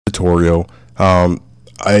Tutorial.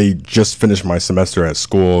 I just finished my semester at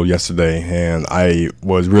school yesterday, and I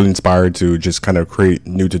was really inspired to just kind of create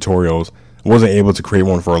new tutorials. I wasn't able to create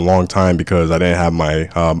one for a long time because I didn't have my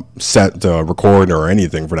set to record or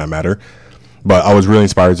anything for that matter. But I was really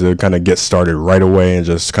inspired to kind of get started right away and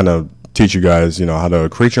just kind of teach you guys, how to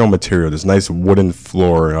create your own material, this nice wooden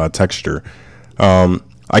floor texture.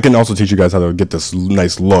 I can also teach you guys how to get this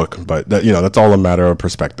nice look, but that's all a matter of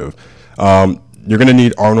perspective. You're going to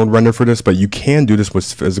need Arnold render for this, but you can do this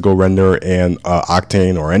with physical render and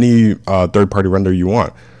Octane or any third-party render you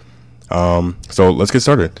want. So let's get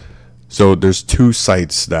started. So there's two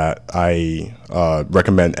sites that I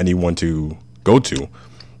recommend anyone to go to.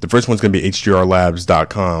 The first one's going to be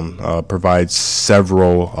HDRLabs.com. Provides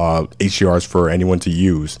several HDRs for anyone to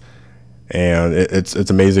use. And it's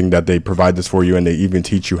amazing that they provide this for you, and they even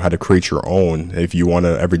teach you how to create your own if you want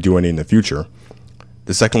to ever do any in the future.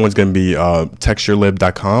 The second one's going to be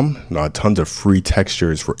texturelib.com. Tons of free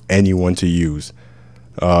textures for anyone to use.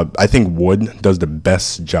 I think Wood does the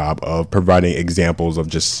best job of providing examples of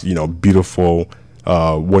just beautiful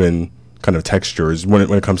wooden kind of textures when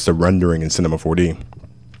it comes to rendering in Cinema 4D.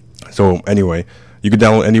 So anyway, you can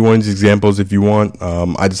download any one of these examples if you want.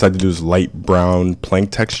 I decided to do this light brown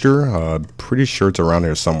plank texture. Pretty sure it's around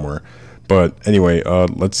here somewhere. But anyway,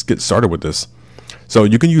 let's get started with this. So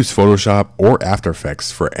you can use Photoshop or After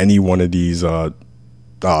Effects for any one of these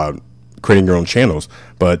creating your own channels.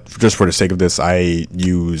 But just for the sake of this, I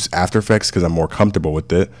use After Effects because I'm more comfortable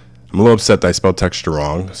with it. I'm a little upset that I spelled texture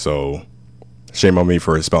wrong, so shame on me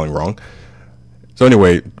for spelling wrong. So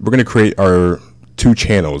anyway, we're going to create our two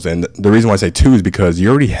channels, and the reason why I say two is because you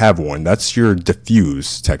already have one. That's your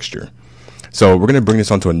diffuse texture. So we're going to bring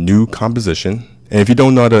this onto a new composition, and if you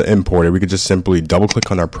don't know how to import it, we could just simply double click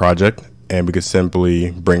on our project, and we could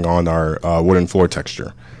simply bring on our wooden floor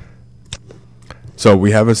texture. So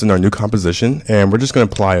we have this in our new composition, and we're just going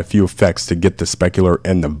to apply a few effects to get the specular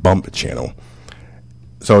and the bump channel.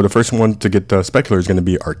 So the first one to get the specular is going to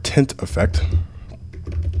be our tint effect.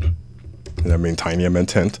 And I mean tiny, I meant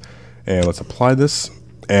tint. And let's apply this,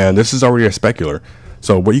 and this is already a specular.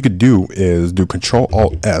 So what you could do is do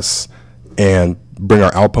Control-Alt-S and bring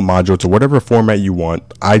our output module to whatever format you want.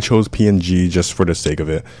 I chose PNG just for the sake of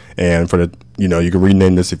it, and for the you can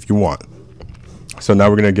rename this if you want. So now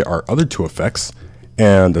we're going to get our other two effects,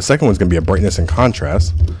 and the second one's going to be a brightness and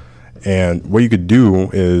contrast. And what you could do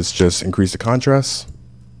is just increase the contrast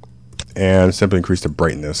and simply increase the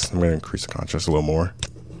brightness. I'm going to increase the contrast a little more.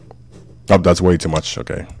 Oh, that's way too much.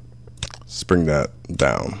 Okay. Let's bring that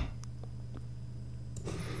down.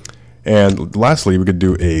 And lastly, we could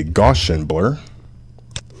do a Gaussian blur.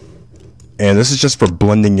 And this is just for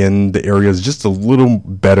blending in the areas just a little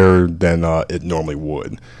better than it normally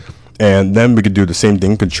would. And then we could do the same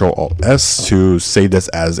thing, Control-Alt-S, to save this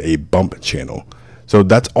as a bump channel. So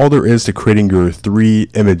that's all there is to creating your three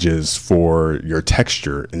images for your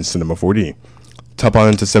texture in Cinema 4D. Tap on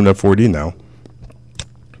into Cinema 4D now.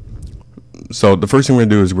 So the first thing we're going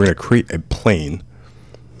to do is we're going to create a plane,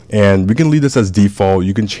 and we can leave this as default.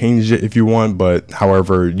 You can change it if you want, but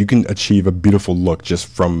however, you can achieve a beautiful look just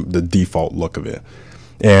from the default look of it.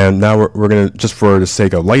 And now we're going to, just for the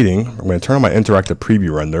sake of lighting, I'm going to turn on my interactive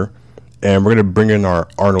preview render, and we're going to bring in our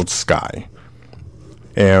Arnold sky.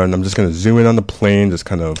 And I'm just going to zoom in on the plane, just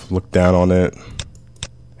kind of look down on it.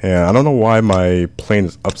 And I don't know why my plane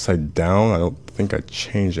is upside down. I don't think I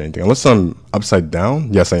changed anything. Unless I'm upside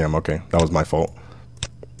down. Yes, I am. Okay, that was my fault.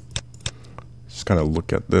 Just kind of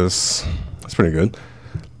look at this. That's pretty good.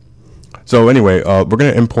 So anyway, we're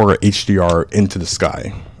going to import our HDR into the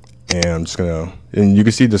sky. And I'm just going to, and you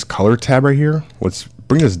can see this color tab right here. Let's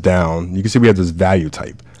bring this down. You can see we have this value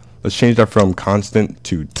type. Let's change that from constant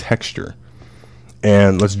to texture.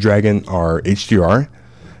 And let's drag in our HDR.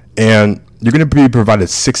 And you're going to be provided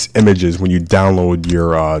 6 images when you download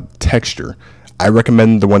your texture. I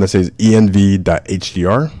recommend the one that says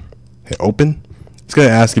env.hdr. Hit open. It's going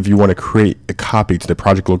to ask if you want to create a copy to the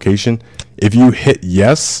project location. If you hit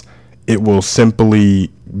yes, it will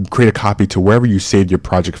simply create a copy to wherever you saved your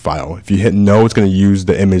project file. If you hit no, it's going to use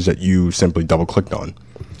the image that you simply double clicked on.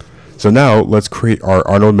 So now let's create our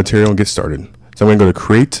Arnold material and get started. So I'm going to go to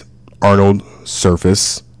create Arnold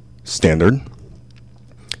surface standard.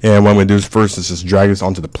 And what I'm going to do is first is just drag this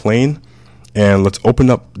onto the plane, and let's open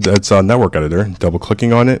up that's network editor, double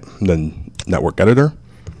clicking on it, then network editor.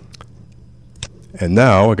 And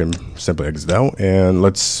now I can simply exit out, and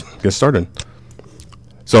let's get started.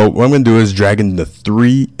 So what I'm going to do is drag in the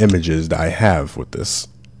 3 images that I have with this.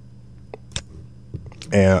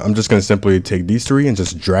 And I'm just going to simply take these 3 and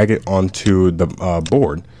just drag it onto the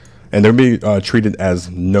board. And they'll be treated as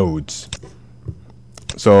nodes.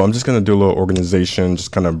 So I'm just going to do a little organization,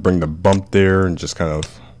 just kind of bring the bump there and just kind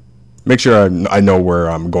of make sure I know where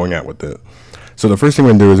I'm going at with it. So the first thing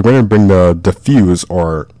we're going to do is we're going to bring the diffuse,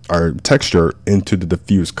 or our texture, into the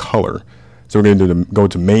diffuse color. So we're going to go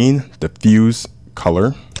to main, diffuse,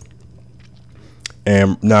 color.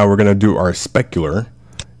 And now we're going to do our specular.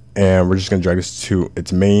 And we're just going to drag this to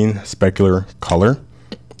its main specular color.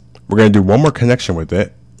 We're going to do one more connection with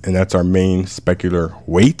it, and that's our main specular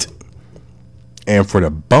weight. And for the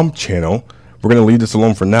bump channel, we're going to leave this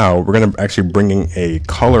alone for now. We're going to actually bring in a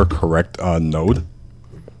color correct node.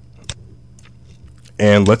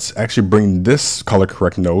 And let's actually bring this color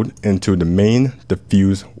correct node into the main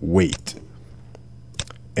diffuse weight.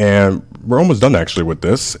 And we're almost done actually with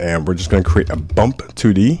this. And we're just going to create a bump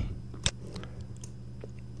 2D.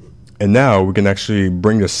 And now we can actually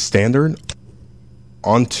bring the standard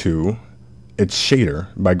onto its shader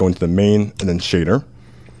by going to the main and then shader.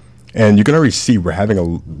 And you can already see we're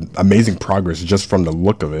having amazing progress just from the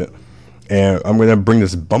look of it. And I'm going to bring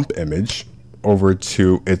this bump image over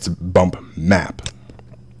to its bump map.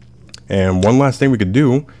 And one last thing we could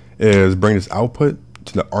do is bring this output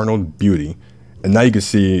to the Arnold Beauty. And now you can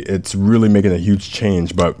see it's really making a huge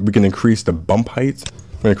change, but we can increase the bump height.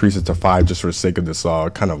 I'm going to increase it to 5 just for the sake of this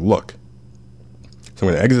kind of look. So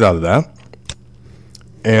I'm going to exit out of that.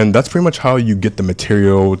 And that's pretty much how you get the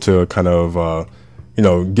material to kind of, you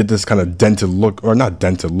know, get this kind of dented look, or not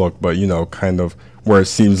dented look, but, you know, kind of where it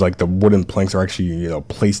seems like the wooden planks are actually, you know,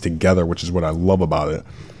 placed together, which is what I love about it.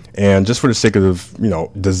 And just for the sake of, you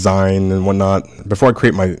know, design and whatnot, before I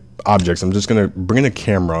create my objects, I'm just going to bring in a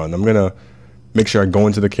camera, and I'm going to make sure I go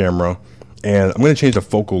into the camera, and I'm going to change the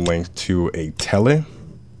focal length to a tele.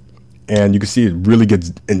 And you can see it really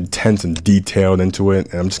gets intense and detailed into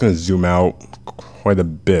it. And I'm just going to zoom out quite a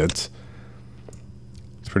bit.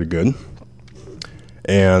 It's pretty good.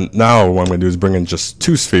 And now what I'm going to do is bring in just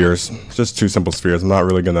two spheres, just two simple spheres. I'm not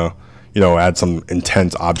really going to, you know, add some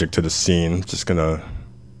intense object to the scene. I'm just going to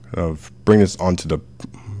kind of bring this onto the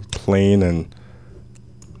plane and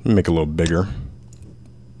make it a little bigger.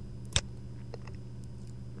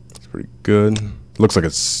 It's pretty good. Looks like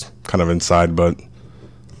it's kind of inside, but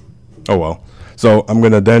oh well. So I'm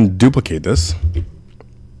going to then duplicate this.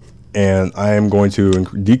 And I am going to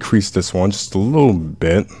decrease this one just a little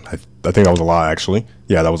bit. I think that was a lot, actually.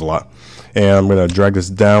 Yeah, that was a lot. And I'm going to drag this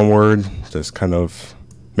downward, just kind of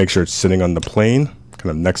make sure it's sitting on the plane, kind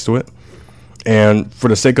of next to it. And for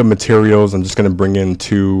the sake of materials, I'm just going to bring in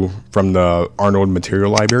two from the Arnold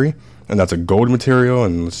material library. And that's a gold material,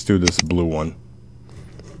 and let's do this blue one.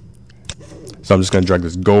 So I'm just going to drag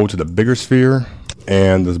this gold to the bigger sphere,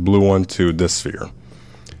 and this blue one to this sphere.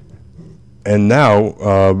 And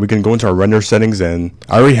now we can go into our render settings, and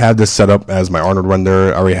I already had this set up as my Arnold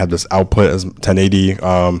render. I already had this output as 1080.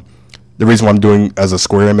 The reason why I'm doing as a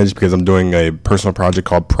square image because I'm doing a personal project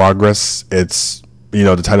called Progress. It's, you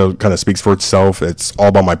know, the title kind of speaks for itself. It's all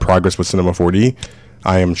about my progress with Cinema 4D.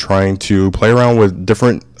 I am trying to play around with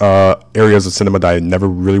different areas of cinema that I never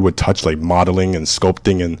really would touch, like modeling and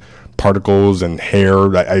sculpting and particles and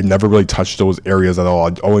hair. I never really touched those areas at all.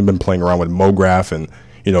 I've only been playing around with MoGraph and,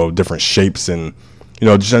 you know, different shapes and, you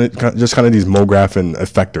know, just kind of these MoGraph and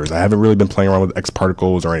effectors. I haven't really been playing around with X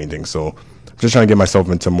particles or anything. So I'm just trying to get myself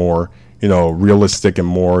into more, you know, realistic and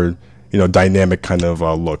more, you know, dynamic kind of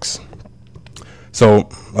looks. So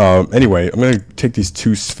anyway, I'm going to take these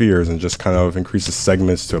two spheres and just kind of increase the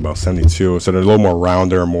segments to about 72. So they're a little more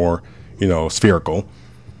rounder and more, you know, spherical.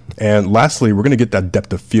 And lastly, we're going to get that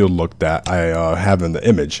depth of field look that I have in the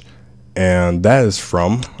image. And that is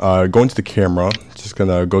from going to the camera, just going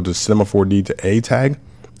to go to Cinema 4D to A tag,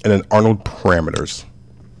 and then Arnold parameters.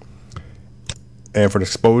 And for the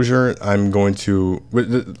exposure, I'm going to,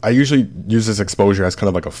 I usually use this exposure as kind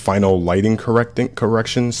of like a final lighting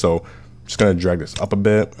correction. So I'm just going to drag this up a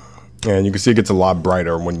bit. And you can see it gets a lot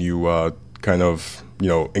brighter when you kind of, you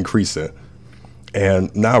know, increase it.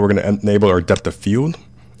 And now we're going to enable our depth of field.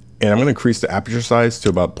 And I'm going to increase the aperture size to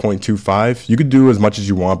about 0.25. You could do as much as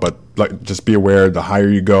you want, but like, just be aware, the higher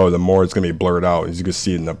you go, the more it's going to be blurred out, as you can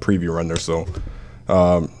see in the preview render. So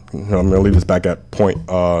I'm going to leave this back at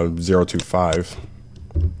 0.025.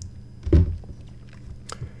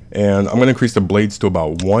 And I'm going to increase the blades to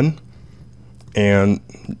about 1. And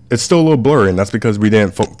it's still a little blurry, and that's because we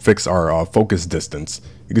didn't fix our focus distance.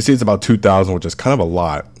 You can see it's about 2,000, which is kind of a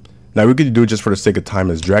lot. Now, we could do it just for the sake of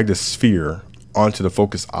time is drag this sphere onto the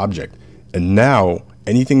focus object, and now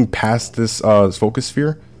anything past this focus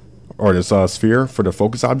sphere or this sphere for the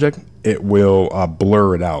focus object, it will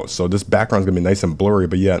blur it out. So this background is gonna be nice and blurry,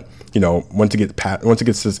 but yet, you know, once it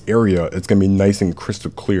gets to this area, it's gonna be nice and crystal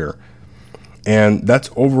clear. And that's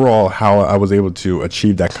overall how I was able to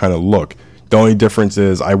achieve that kind of look. The only difference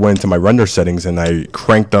is I went to my render settings and I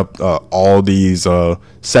cranked up all these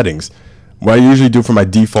settings. What I usually do for my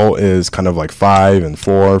default is kind of like 5 and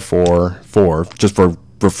 4, 4, 4, just for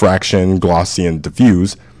refraction, glossy, and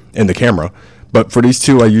diffuse in the camera. But for these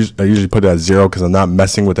two, I usually put it at 0 because I'm not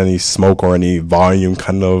messing with any smoke or any volume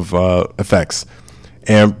kind of effects.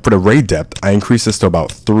 And for the ray depth, I increased this to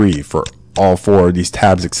about 3 for all 4 of these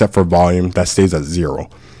tabs except for volume. That stays at 0.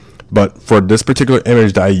 But for this particular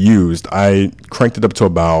image that I used, I cranked it up to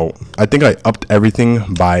about, I think I upped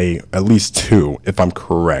everything by at least 2 if I'm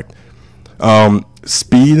correct.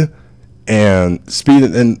 Speed and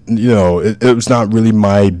you know, it was not really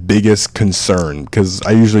my biggest concern because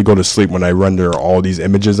I usually go to sleep when I render all these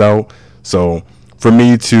images out. So for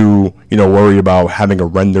me to, you know, worry about having a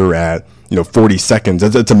render at, you know, 40 seconds,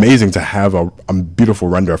 it's amazing to have a beautiful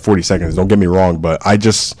render at 40 seconds, don't get me wrong, but I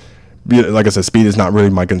just, like I said, speed is not really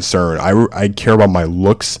my concern. I care about my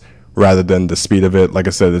looks rather than the speed of it. Like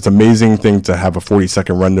I said, it's an amazing thing to have a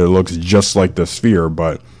 40-second render that looks just like the sphere,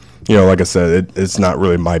 but you know, like I said, it's not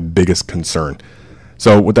really my biggest concern.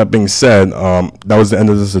 So with that being said, that was the end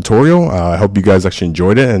of this tutorial. I hope you guys actually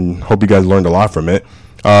enjoyed it and hope you guys learned a lot from it.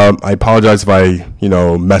 I apologize if I, you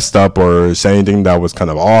know, messed up or said anything that was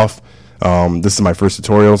kind of off. This is my first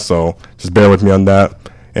tutorial, so just bear with me on that,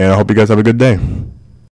 and I hope you guys have a good day.